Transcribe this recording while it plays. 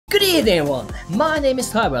Greetings everyone, my name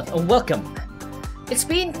is Tyboroth and welcome. It's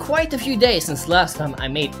been quite a few days since last time I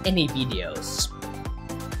made any videos.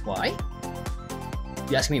 Why?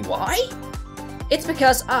 You ask me why? It's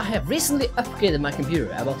because I have recently upgraded my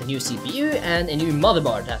computer. I bought a new CPU and a new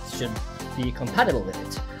motherboard that should be compatible with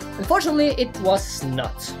it. Unfortunately it was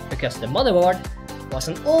not, because the motherboard was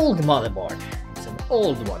an old motherboard. It's an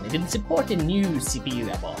old one, it didn't support the new CPU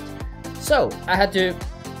I bought. So I had to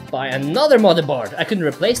buy another motherboard. I couldn't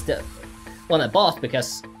replace the one I bought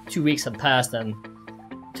because 2 weeks had passed and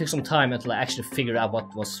it took some time until I actually figured out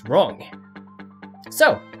what was wrong.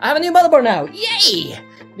 So, I have a new motherboard now! Yay!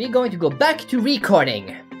 We're going to go back to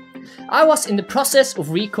recording. I was in the process of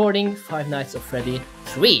recording Five Nights at Freddy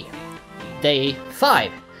 3, day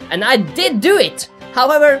 5, and I did do it!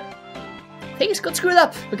 However, things got screwed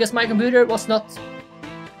up because my computer was not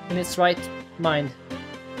in its right mind.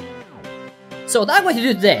 So what I'm going to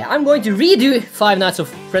do today, I'm going to redo Five Nights at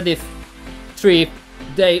Freddy 3,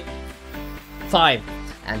 day 5.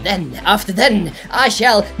 And then, after then, I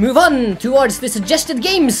shall move on towards the suggested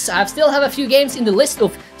games. I still have a few games in the list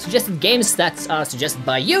of suggested games that are suggested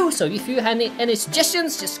by you. So if you have any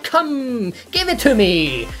suggestions, just come, give it to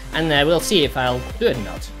me. And we'll see if I'll do it or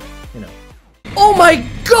not, you know. Oh my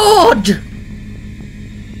god!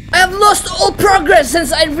 I have lost all progress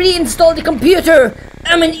since I reinstalled the computer.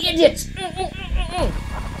 I'm an idiot.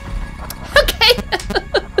 Okay.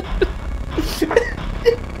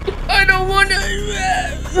 I don't wanna.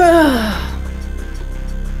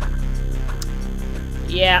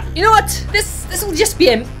 Yeah, you know what? This will just be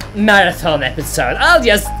a marathon episode. I'll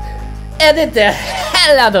just edit the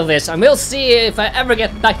hell out of this, and we'll see if I ever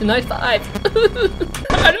get back to night 5.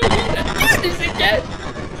 I don't wanna do this again.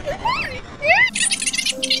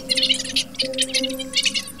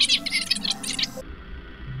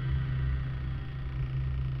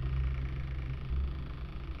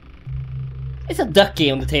 It's a ducky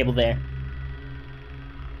on the table there.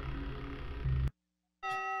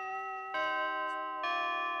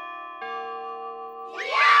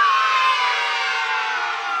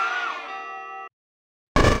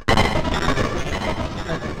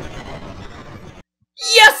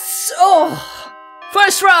 Yes! Oh!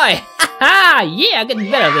 First try! Haha! Yeah, I'm getting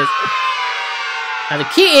better at this. Now the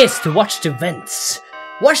key is to watch the vents.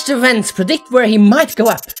 Watch the vents, predict where he might go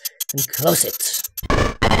up, and close it.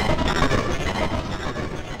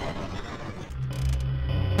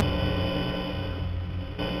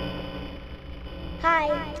 Hi.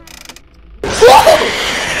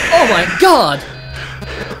 Oh my god!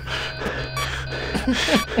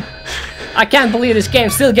 I can't believe this game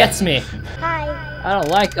still gets me. Hi. I don't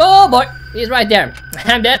like. Oh boy, he's right there.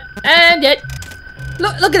 I'm dead. I'm dead.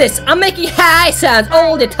 Look at this. I'm making high sounds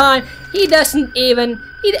all the time. He doesn't even.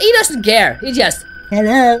 He doesn't care. He just.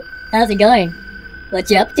 Hello. How's it going?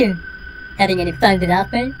 What you up to? Having any fun with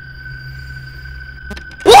Alfred?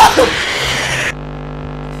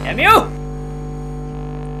 Damn you!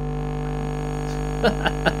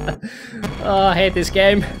 Oh, I hate this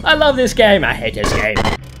game. I love this game. I hate this game.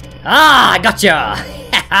 Ah, I gotcha!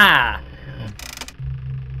 Haha!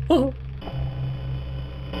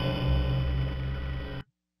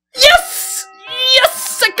 Yes!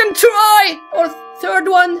 Yes! Second try! Or third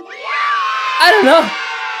one? I don't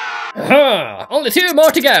know. Only 2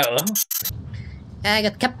 more to go. I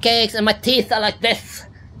got cupcakes and my teeth are like this.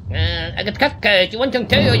 I got cupcakes. You want some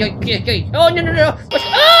too? Oh, no.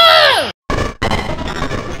 Ah!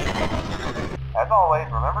 As always,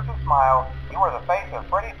 remember to smile. You are the face of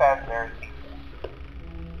Freddy Fazbear's teeth.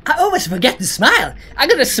 I always forget to smile. I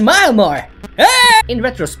gotta smile more. Ah! In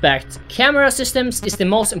retrospect, camera systems is the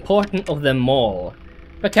most important of them all.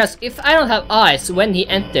 Because if I don't have eyes when he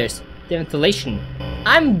enters the ventilation,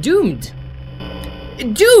 I'm doomed.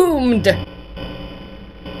 Doomed!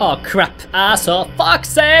 Oh crap, I saw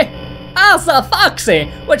Foxy! I saw Foxy!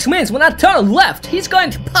 Which means when I turn left, he's going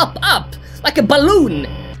to pop up like a balloon.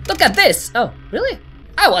 Look at this! Oh, really?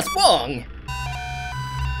 I was wrong!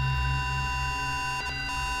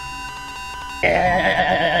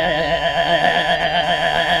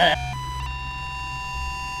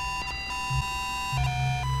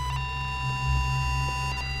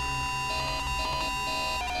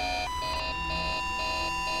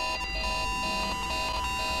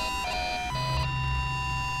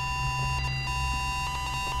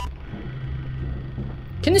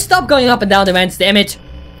 Can you stop going up and down the vents, damn it?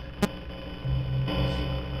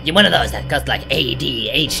 You're one of those that cost like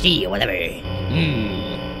ADHD or whatever.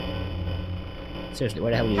 Seriously, where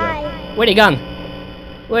the hell are you going? Where'd he gone?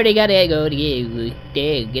 Where'd he gotta go?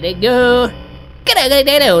 Gotta go.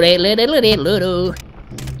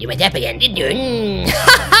 You went up again, didn't you?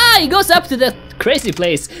 Ha ha! He goes up to the crazy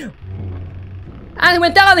place. And he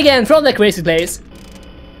went down again from the crazy place.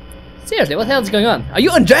 Seriously, what the hell is going on? Are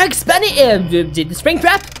you on drugs, Bunny? The spring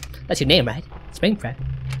trap? That's your name, right? Spring trap.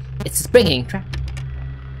 It's a springing trap.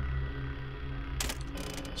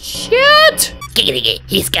 Shit!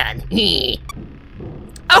 He's gone.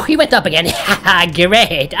 Oh, he went up again. Haha,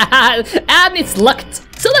 great. And it's locked.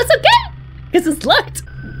 So that's okay. Because it's locked.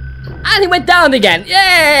 And he went down again.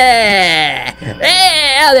 Yeah!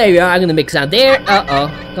 Yeah! There you are. I'm gonna make sound there. Uh-oh.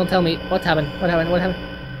 Don't tell me. What happened? What happened? What happened?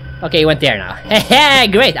 Okay, he went there now. Hey,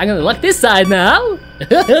 great. I'm gonna lock this side now.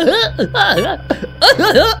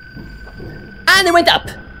 And he went up.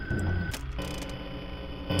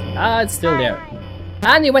 Ah, it's still there.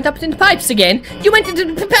 And you went up into the pipes again. You went into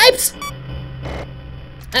the pipes.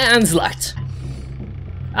 And it's locked.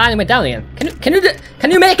 And you went down again.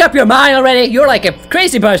 Can you make up your mind already? You're like a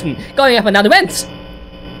crazy person going up and down the vents.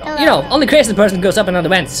 Hello. You know, only crazy person goes up and down the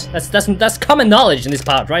vents. That's common knowledge in this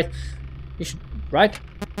part, right? You should, right?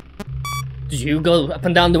 Do you go up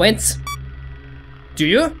and down the vents? Do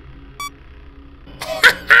you?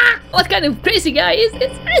 What kind of crazy guy is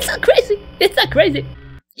this? It's not crazy. It's not crazy.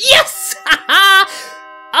 Yes!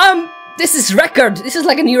 This is record. This is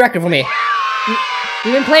like a new record for me.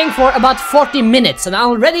 We've been playing for about 40 minutes and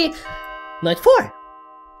already night 4.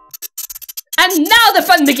 And now the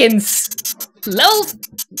fun begins. Level.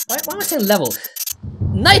 Why am I saying level?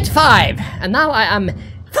 Night 5. And now I am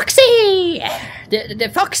Foxy. The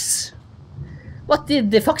fox. What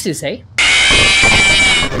did the foxy say?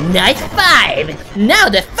 Night 5. Now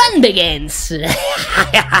the fun begins.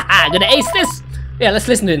 Gonna ace this. Yeah, let's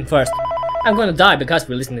listen to him first. I'm gonna die because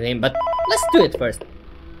we're listening to him, but let's do it first.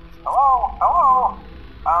 Hello, hello.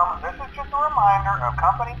 This is just a reminder of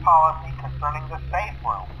company policy concerning the safe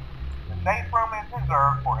room. The safe room is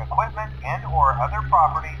reserved for equipment and or other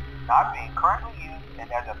property not being currently used and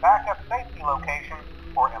as a backup safety location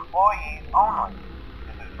for employees only.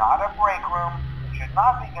 This is not a break room. It should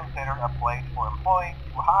not be considered a place for employees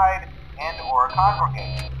to hide and or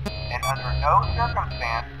congregate. And under no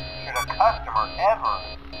circumstance should a customer ever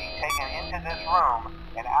be taken into this room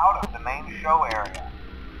and out of the main show area.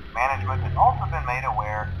 Management has also been made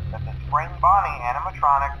aware that the Spring Bonnie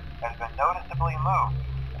animatronic has been noticeably moved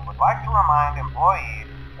and would like to remind employees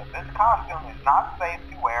that this costume is not safe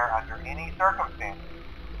to wear under any circumstances.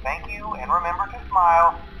 Thank you, and remember to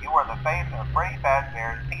smile. You are the face of Freddy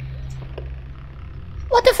Fazbear's pizza.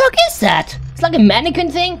 What the fuck is that? It's like a mannequin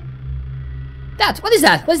thing? What is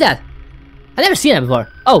that? What is that? I've never seen that before.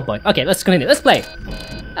 Oh boy, okay, let's continue. Let's play.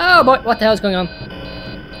 Oh boy, what the hell is going on?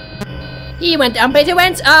 He went down, Peter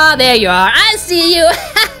went. Ah, there you are. I see you.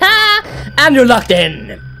 And you're locked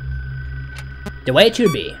in. The way it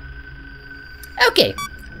should be. Okay,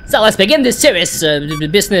 so let's begin this serious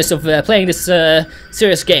business of playing this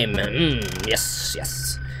serious game. Yes,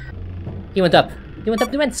 yes. He went up. He went up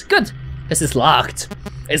the vents. Good. This is locked.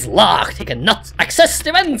 It's locked. He cannot access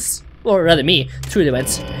the vents. Or rather me, through the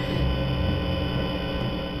vents.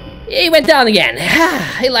 He went down again.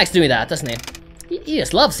 He likes doing that, doesn't he? He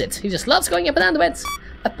just loves it. He just loves going up and down the vents.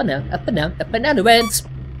 Up and down, up and down, up and down the vents.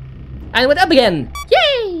 And went up again.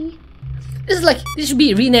 Yay! This is like, this should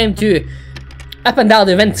be renamed to Up and Down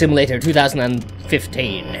the Vent Simulator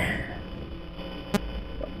 2015.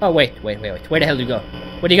 Oh, wait. Where the hell did you go?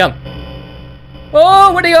 Where'd you go?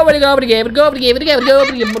 Oh, where'd you go? Where'd you go? Where'd you go? Where'd you go?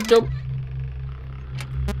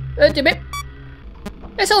 Where'd you go?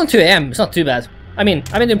 It's only 2 AM. It's not too bad. I mean,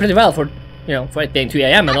 I've been doing pretty well for, you know, for it being 2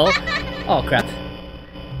 AM and all. Oh, crap.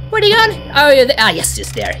 Where'd he gone? Oh, you're there. Ah, yes,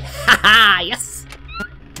 it's there. Haha, yes.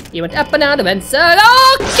 He went up and down the vents.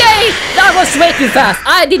 Okay! That was way too fast.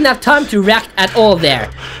 I didn't have time to react at all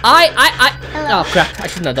there. Oh, crap. I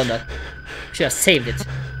shouldn't have done that. Should have saved it.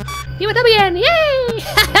 He went up again. Yay!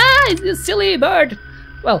 Haha, it's a silly bird.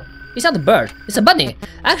 Well, it's not a bird. It's a bunny.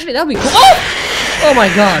 Actually, that would be cool. Oh! Oh, my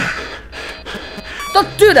God.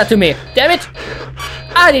 Don't do that to me. Damn it.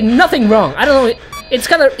 I did nothing wrong. I don't know. It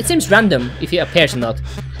seems random if he appears or not.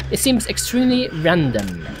 It seems extremely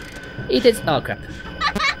random. It is. Oh crap!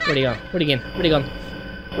 Where'd he go? Where'd he go? Where'd he go?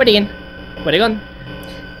 Where'd he go? Where'd he go?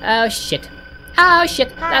 Oh shit! Oh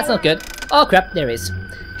shit! That's not good. Oh crap! There is.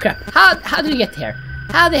 Crap! How did he get here?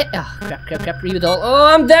 How the? Oh crap! Read all. Oh,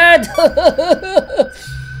 I'm dead!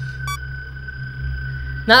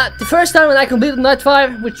 Now, the first time when I completed Night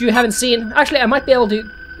 5, which you haven't seen, actually I might be able to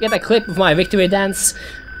get a clip of my victory dance.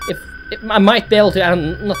 If I might be able to,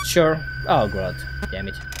 I'm not sure. Oh god, damn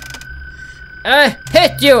it. I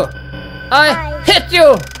hit you! I hit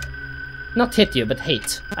you! Not hit you, but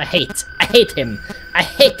hate. I hate him. I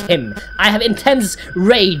hate him. I have intense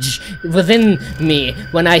rage within me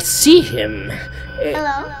when I see him.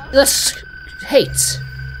 Hello? Just hate,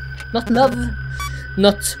 not love,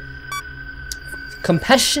 not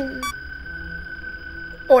compassion,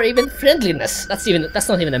 or even friendliness. That's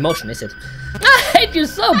not even emotion, is it? I hate you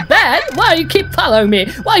so bad. Why you keep following me?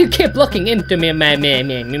 Why you keep looking into me? Me.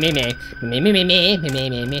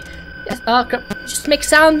 Yes. Oh crap! Just make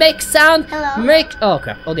sound. Hello. Make. Oh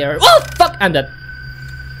crap! Oh dear. Oh fuck! I'm dead.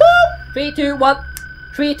 Woo! 3, 2, 1.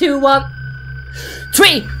 3, 2, 1.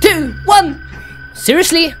 3, 2, 1.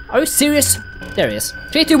 Seriously? Are you serious? There he is.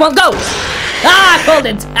 3, 2, 1, go! Ah, I called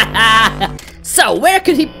it! So, where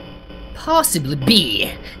could he possibly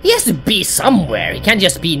be? He has to be somewhere. He can't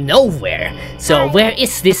just be nowhere. So, where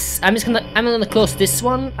is this? I'm gonna close this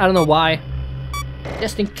one. I don't know why.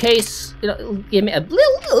 Just in case, you know, it'll give me a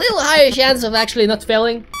little higher chance of actually not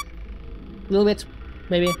failing. A little bit,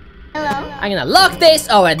 maybe. Hello. I'm gonna lock this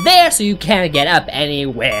over there so you can't get up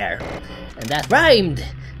anywhere. And that rhymed.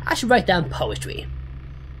 I should write down poetry.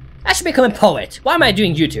 I should become a poet. Why am I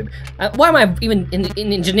doing YouTube? Why am I even in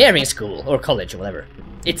engineering school or college or whatever?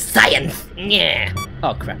 It's science. Yeah.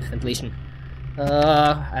 Oh crap, ventilation.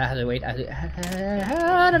 I have to wait. Okay.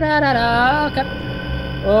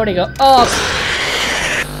 Where'd he go? Oh.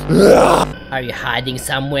 Are you hiding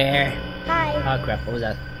somewhere? Hi. Oh crap, what was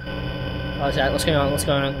that? What was that? What's going on? What's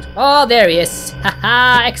going on? Oh, there he is!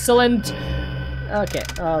 Haha, excellent! Okay,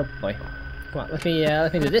 oh boy. Come on, let me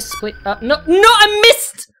do this, please. No, I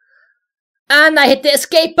missed! And I hit the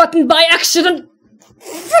escape button by accident!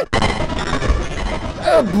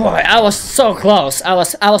 Oh boy, I was so close. I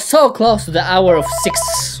was so close to the hour of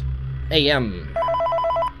 6 AM.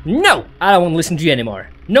 No! I don't want to listen to you anymore.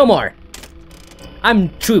 No more! I'm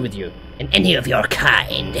through with you, and any of your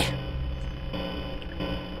kind.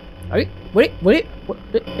 Are you? Wait,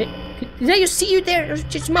 did I just see you there? Or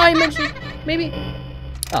just my mention? Maybe?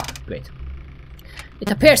 Oh, great. It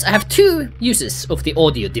appears I have 2 uses of the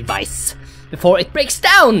audio device before it breaks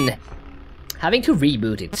down. Having to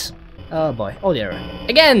reboot it. Oh boy, oh dear.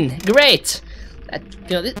 Again, great. You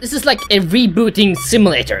know, this is like a rebooting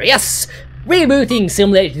simulator. Yes, rebooting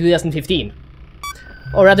simulator 2015.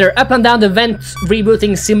 Or rather, Up and Down the Vent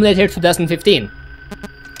rebooting simulator 2015.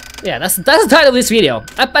 Yeah, that's the title of this video.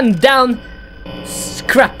 Up and down.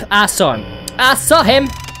 Crap, I saw him. I saw him.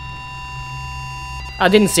 I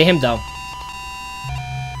didn't see him though.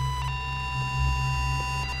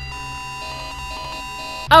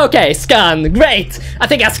 Okay, Scan, great. I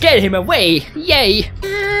think I scared him away. Yay.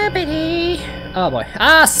 Oh boy,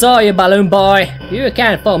 I saw you, balloon boy. You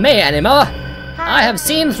can't fool me anymore. I have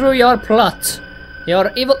seen through your plot.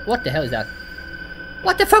 Your evil. What the hell is that?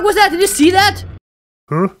 What the fuck was that? Did you see that?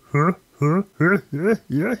 It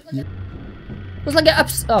was like a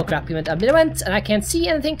oh crap, he went up there went and I can't see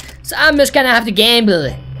anything, so I'm just gonna have to gamble.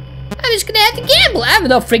 I have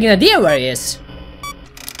no freaking idea where he is.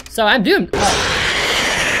 So I'm doomed. Oh.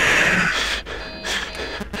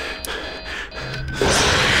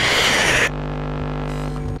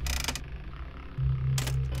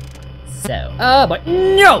 So, oh boy,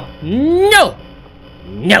 no!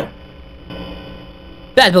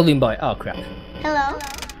 Bad balloon boy, oh crap. Hello.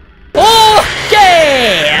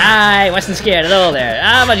 Okay! I wasn't scared at all there.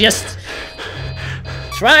 I was just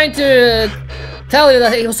trying to tell you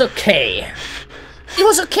that it was okay. It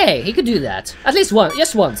was okay, he could do that. At least once,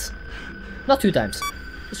 just once. Not 2 times,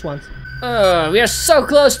 just once. We are so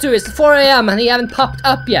close to it. It's 4 AM and he hasn't popped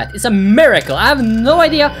up yet. It's a miracle. I have no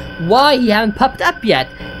idea why he hasn't popped up yet.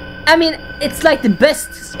 I mean, it's like the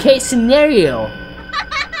best case scenario.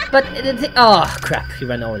 But, oh crap, he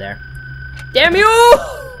ran over there. Damn you!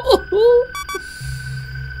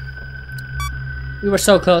 We were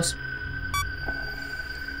so close.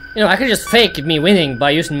 You know, I could just fake me winning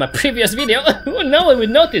by using my previous video. No one would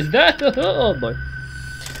notice that. Oh boy.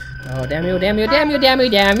 Oh, damn you, damn you, damn you, damn you,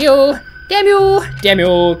 damn you. Damn you, damn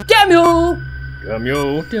you, damn you. Damn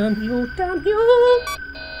you, damn you, damn you.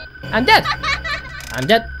 I'm dead. I'm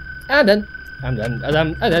dead. I'm done. I'm done.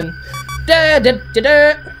 I'm done. Da, da, da,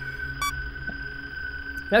 da.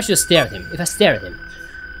 Maybe I should just stare at him. If I stare at him.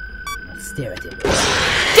 I'll stare at him.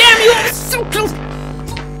 Damn you! I'm so close!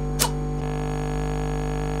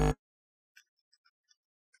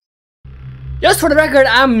 Just for the record,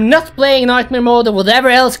 I'm not playing Nightmare Mode or whatever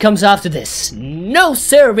else comes after this. No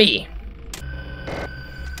sirree!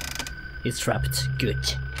 He's trapped.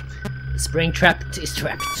 Good. Spring trapped is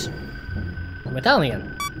trapped. Went down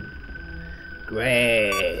again.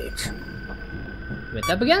 Great. Went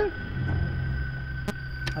up again?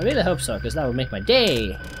 I really hope so, because that would make my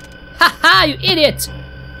day. Haha, you idiot!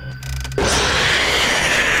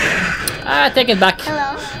 I take it back.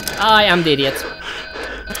 Hello. I am the idiot.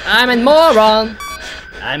 I'm a moron.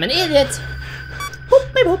 I'm an idiot.